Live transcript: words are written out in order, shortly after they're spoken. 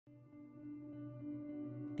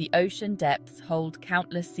the ocean depths hold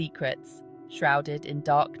countless secrets, shrouded in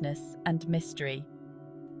darkness and mystery.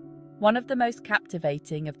 One of the most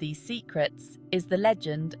captivating of these secrets is the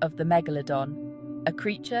legend of the Megalodon, a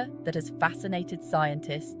creature that has fascinated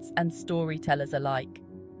scientists and storytellers alike.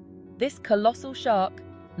 This colossal shark,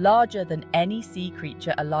 larger than any sea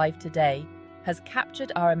creature alive today, has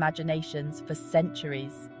captured our imaginations for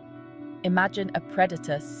centuries. Imagine a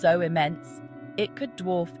predator so immense, it could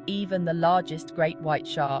dwarf even the largest great white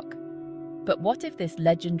shark. But what if this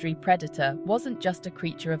legendary predator wasn't just a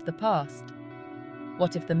creature of the past?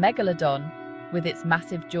 What if the Megalodon, with its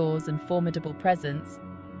massive jaws and formidable presence,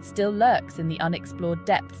 still lurks in the unexplored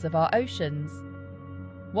depths of our oceans?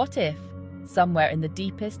 What if, somewhere in the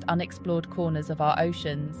deepest unexplored corners of our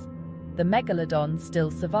oceans, the Megalodon still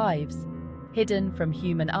survives, hidden from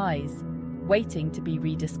human eyes, waiting to be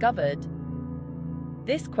rediscovered?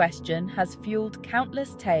 This question has fueled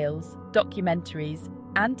countless tales, documentaries,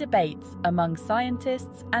 and debates among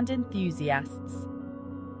scientists and enthusiasts.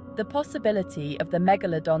 The possibility of the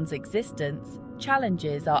Megalodon's existence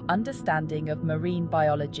challenges our understanding of marine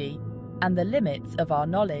biology and the limits of our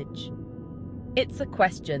knowledge. It's a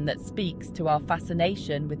question that speaks to our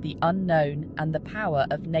fascination with the unknown and the power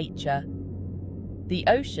of nature. The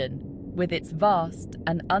ocean, with its vast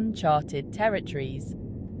and uncharted territories,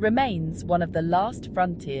 remains one of the last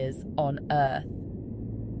frontiers on Earth.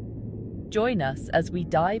 Join us as we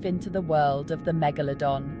dive into the world of the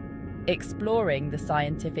Megalodon, exploring the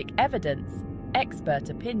scientific evidence, expert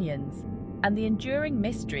opinions, and the enduring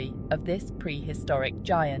mystery of this prehistoric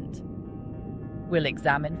giant. We'll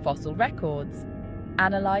examine fossil records,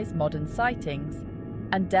 analyze modern sightings,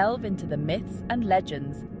 and delve into the myths and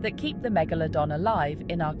legends that keep the Megalodon alive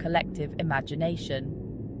in our collective imagination.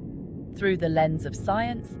 Through the lens of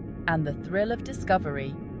science and the thrill of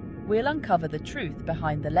discovery, we'll uncover the truth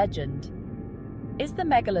behind the legend. Is the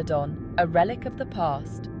Megalodon a relic of the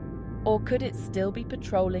past, or could it still be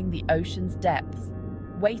patrolling the ocean's depths,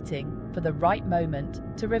 waiting for the right moment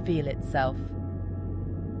to reveal itself?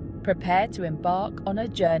 Prepare to embark on a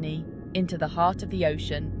journey into the heart of the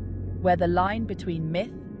ocean, where the line between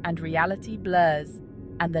myth and reality blurs,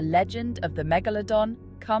 and the legend of the Megalodon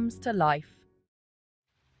comes to life.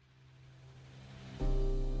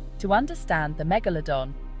 To understand the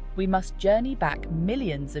Megalodon, we must journey back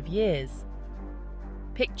millions of years.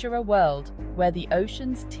 Picture a world where the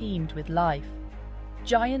oceans teemed with life.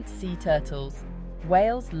 Giant sea turtles,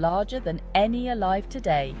 whales larger than any alive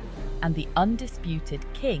today, and the undisputed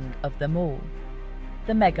king of them all,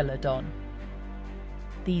 the Megalodon.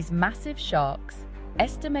 These massive sharks,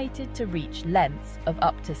 estimated to reach lengths of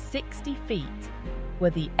up to 60 feet,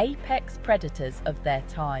 were the apex predators of their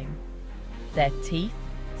time. Their teeth,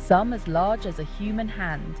 some as large as a human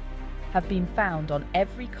hand, have been found on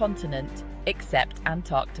every continent except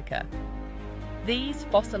Antarctica. These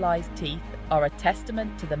fossilized teeth are a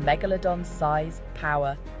testament to the Megalodon's size,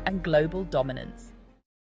 power, and global dominance.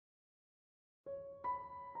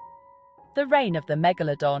 The reign of the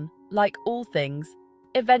Megalodon, like all things,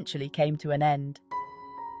 eventually came to an end.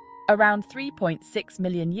 Around 3.6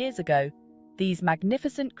 million years ago, these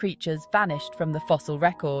magnificent creatures vanished from the fossil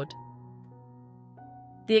record.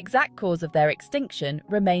 The exact cause of their extinction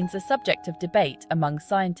remains a subject of debate among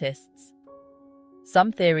scientists.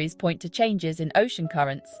 Some theories point to changes in ocean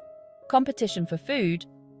currents, competition for food,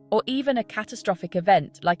 or even a catastrophic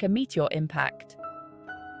event like a meteor impact.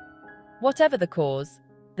 Whatever the cause,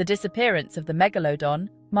 the disappearance of the Megalodon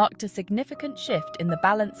marked a significant shift in the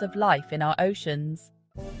balance of life in our oceans.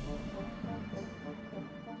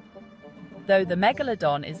 Though the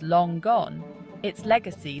Megalodon is long gone, its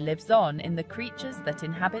legacy lives on in the creatures that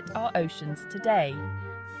inhabit our oceans today.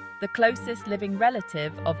 The closest living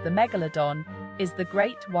relative of the Megalodon is the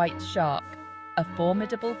great white shark, a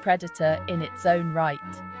formidable predator in its own right.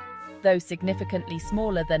 Though significantly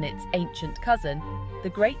smaller than its ancient cousin, the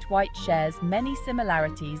great white shares many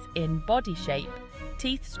similarities in body shape,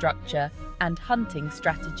 teeth structure, and hunting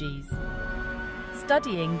strategies.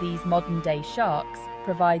 Studying these modern-day sharks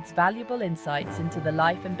provides valuable insights into the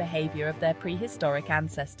life and behavior of their prehistoric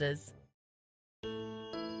ancestors.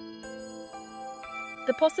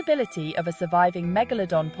 The possibility of a surviving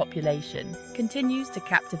Megalodon population continues to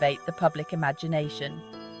captivate the public imagination.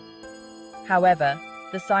 However,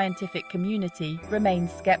 the scientific community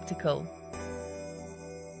remains skeptical.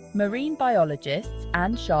 Marine biologists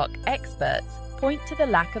and shark experts point to the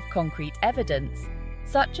lack of concrete evidence,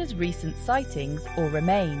 such as recent sightings or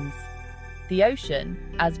remains. The ocean,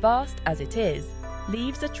 as vast as it is,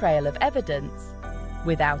 leaves a trail of evidence.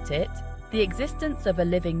 Without it, the existence of a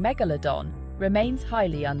living Megalodon remains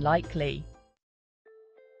highly unlikely.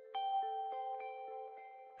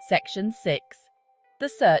 Section 6. The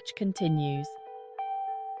search continues.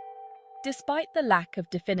 Despite the lack of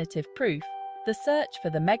definitive proof, the search for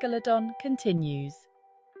the Megalodon continues.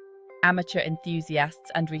 Amateur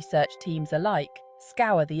enthusiasts and research teams alike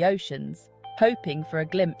scour the oceans, hoping for a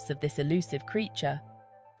glimpse of this elusive creature.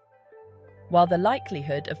 While the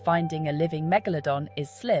likelihood of finding a living Megalodon is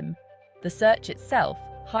slim, the search itself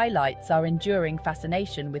highlights our enduring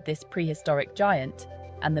fascination with this prehistoric giant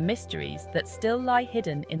and the mysteries that still lie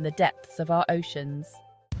hidden in the depths of our oceans.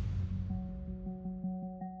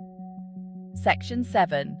 Section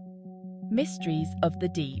 7. Mysteries of the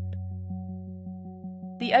Deep.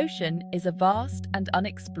 The ocean is a vast and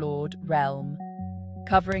unexplored realm.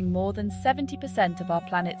 Covering more than 70% of our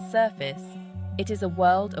planet's surface, it is a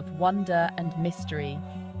world of wonder and mystery.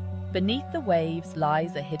 Beneath the waves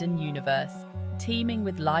lies a hidden universe, teeming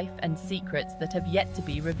with life and secrets that have yet to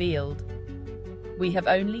be revealed. We have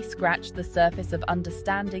only scratched the surface of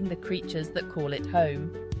understanding the creatures that call it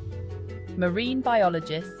home. Marine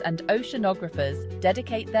biologists and oceanographers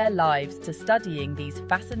dedicate their lives to studying these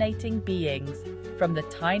fascinating beings, from the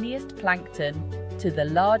tiniest plankton to the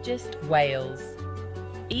largest whales.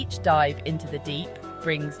 Each dive into the deep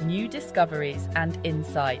brings new discoveries and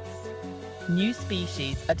insights. New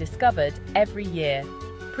species are discovered every year,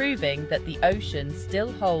 proving that the ocean still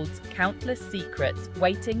holds countless secrets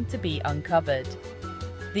waiting to be uncovered.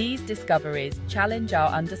 These discoveries challenge our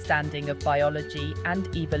understanding of biology and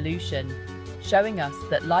evolution, showing us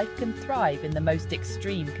that life can thrive in the most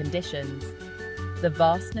extreme conditions. The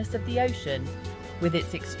vastness of the ocean, with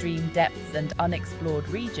its extreme depths and unexplored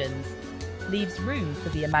regions, leaves room for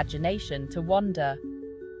the imagination to wander.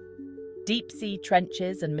 Deep-sea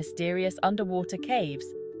trenches and mysterious underwater caves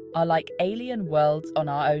are like alien worlds on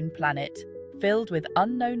our own planet, filled with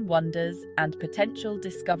unknown wonders and potential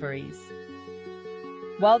discoveries.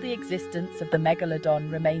 While the existence of the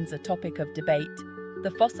Megalodon remains a topic of debate,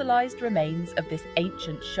 the fossilized remains of this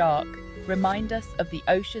ancient shark remind us of the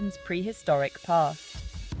ocean's prehistoric past.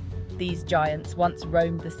 These giants once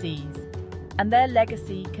roamed the seas, and their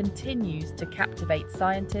legacy continues to captivate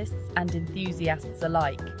scientists and enthusiasts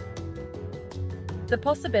alike. The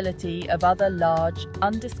possibility of other large,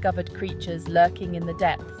 undiscovered creatures lurking in the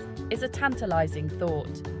depths is a tantalizing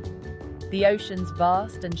thought. The ocean's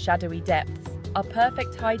vast and shadowy depths are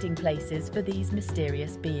perfect hiding places for these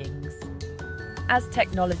mysterious beings. As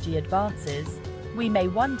technology advances, we may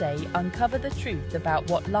one day uncover the truth about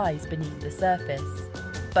what lies beneath the surface.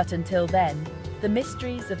 But until then, the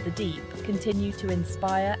mysteries of the deep continue to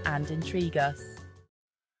inspire and intrigue us.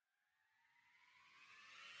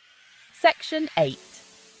 Section 8.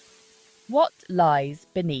 What lies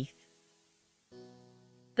beneath?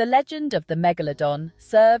 The legend of the Megalodon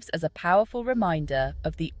serves as a powerful reminder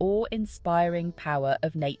of the awe-inspiring power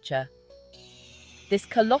of nature. This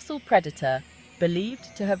colossal predator,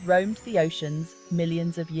 believed to have roamed the oceans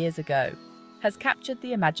millions of years ago, has captured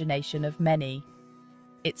the imagination of many.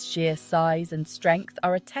 Its sheer size and strength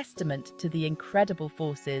are a testament to the incredible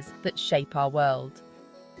forces that shape our world.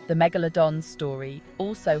 The Megalodon's story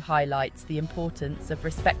also highlights the importance of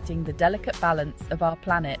respecting the delicate balance of our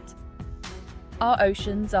planet. Our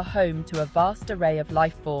oceans are home to a vast array of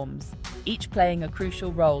life forms, each playing a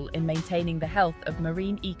crucial role in maintaining the health of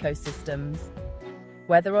marine ecosystems.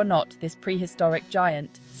 Whether or not this prehistoric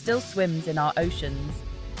giant still swims in our oceans,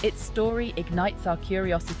 its story ignites our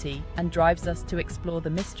curiosity and drives us to explore the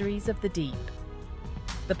mysteries of the deep.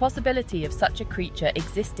 The possibility of such a creature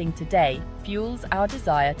existing today fuels our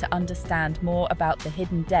desire to understand more about the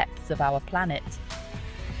hidden depths of our planet.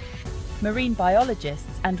 Marine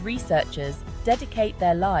biologists and researchers dedicate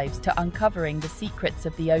their lives to uncovering the secrets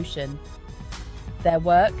of the ocean. Their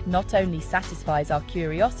work not only satisfies our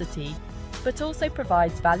curiosity, but also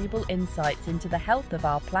provides valuable insights into the health of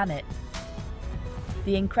our planet.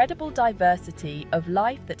 The incredible diversity of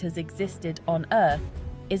life that has existed on Earth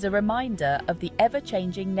is a reminder of the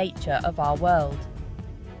ever-changing nature of our world.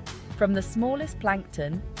 From the smallest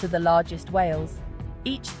plankton to the largest whales,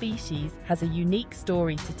 each species has a unique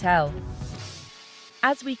story to tell.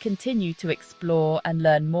 As we continue to explore and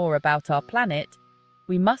learn more about our planet,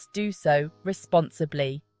 we must do so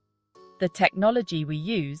responsibly. The technology we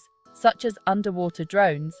use, such as underwater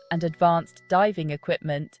drones and advanced diving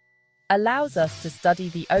equipment, allows us to study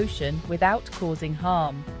the ocean without causing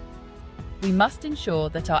harm. We must ensure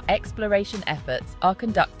that our exploration efforts are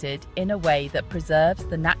conducted in a way that preserves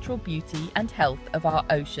the natural beauty and health of our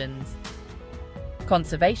oceans.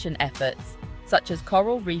 Conservation efforts, such as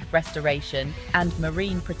coral reef restoration and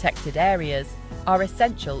marine protected areas, are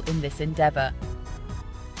essential in this endeavour.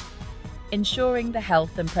 Ensuring the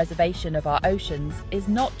health and preservation of our oceans is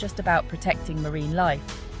not just about protecting marine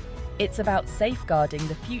life, It's about safeguarding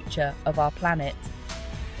the future of our planet.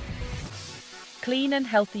 Clean and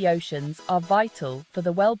healthy oceans are vital for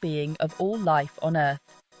the well-being of all life on Earth.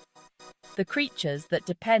 The creatures that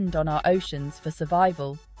depend on our oceans for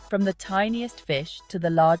survival, from the tiniest fish to the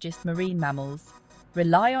largest marine mammals,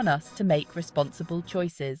 rely on us to make responsible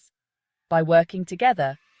choices. By working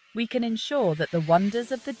together, we can ensure that the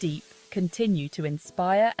wonders of the deep continue to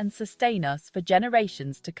inspire and sustain us for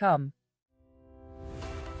generations to come.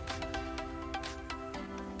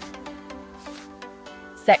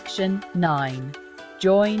 Section 9.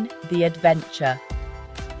 Join the adventure.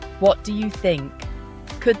 What do you think?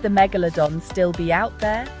 Could the Megalodon still be out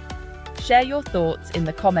there? Share your thoughts in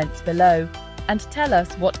the comments below and tell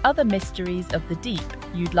us what other mysteries of the deep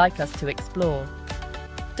you'd like us to explore.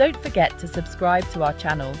 Don't forget to subscribe to our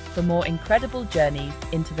channel for more incredible journeys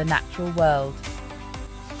into the natural world.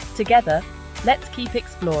 Together, let's keep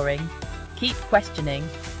exploring, keep questioning,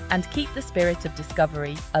 and keep the spirit of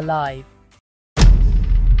discovery alive.